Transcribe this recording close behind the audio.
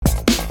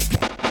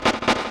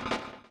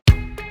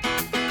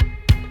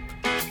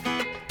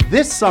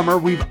This summer,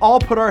 we've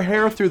all put our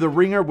hair through the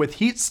ringer with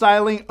heat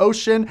styling,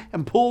 ocean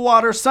and pool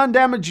water, sun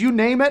damage, you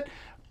name it.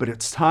 But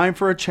it's time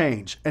for a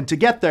change. And to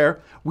get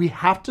there, we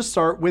have to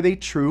start with a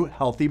true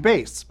healthy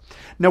base.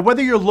 Now,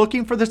 whether you're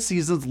looking for the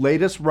season's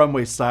latest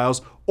runway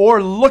styles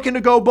or looking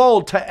to go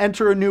bold to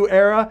enter a new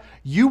era,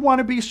 you want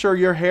to be sure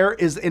your hair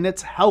is in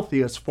its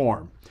healthiest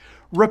form.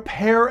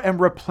 Repair and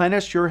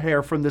replenish your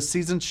hair from the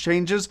season's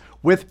changes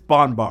with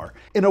Bondbar,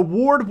 an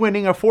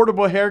award-winning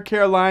affordable hair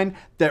care line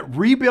that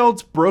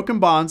rebuilds broken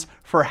bonds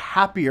for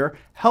happier,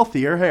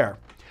 healthier hair.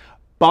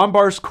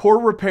 Bondbar's core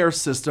repair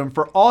system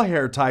for all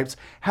hair types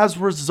has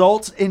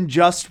results in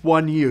just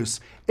one use.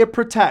 It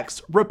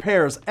protects,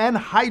 repairs, and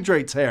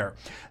hydrates hair.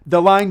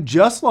 The line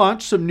just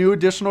launched some new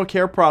additional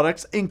care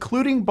products,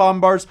 including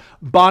Bondbar's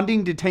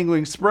Bonding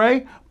Detangling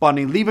Spray,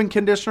 Bonding Leave-In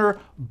Conditioner,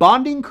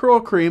 Bonding Curl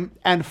Cream,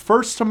 and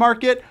first to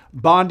market,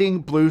 Bonding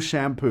Blue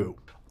Shampoo.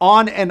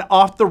 On and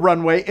off the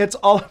runway, it's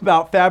all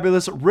about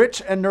fabulous,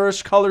 rich and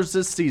nourished colors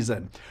this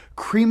season.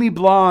 Creamy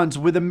blondes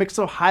with a mix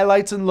of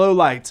highlights and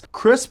lowlights,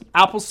 crisp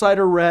apple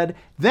cider red.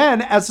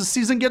 Then, as the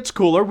season gets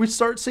cooler, we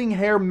start seeing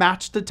hair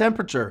match the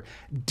temperature.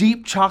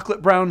 Deep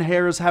chocolate brown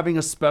hair is having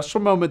a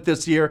special moment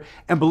this year,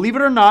 and believe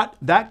it or not,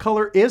 that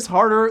color is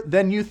harder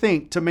than you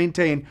think to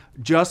maintain,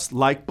 just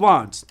like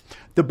blondes.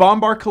 The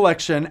Bondbar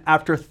collection,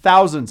 after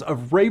thousands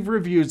of rave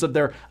reviews of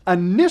their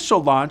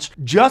initial launch,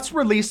 just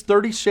released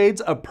 30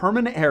 shades of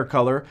permanent hair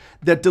color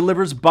that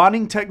delivers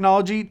bonding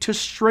technology to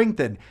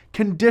strengthen,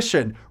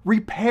 condition,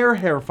 repair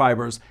hair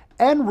fibers,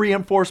 and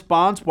reinforce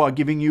bonds while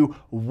giving you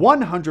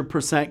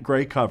 100%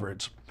 gray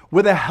coverage.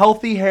 With a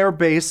healthy hair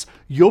base,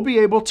 you'll be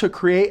able to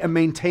create and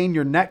maintain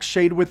your next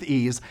shade with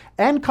ease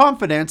and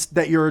confidence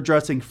that you're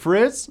addressing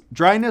frizz,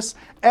 dryness,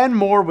 and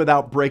more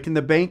without breaking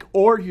the bank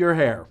or your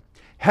hair.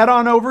 Head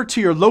on over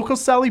to your local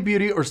Sally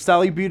Beauty or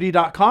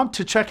sallybeauty.com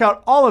to check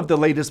out all of the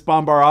latest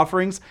Bondbar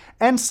offerings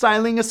and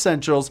styling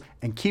essentials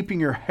and keeping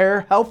your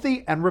hair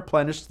healthy and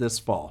replenished this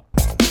fall.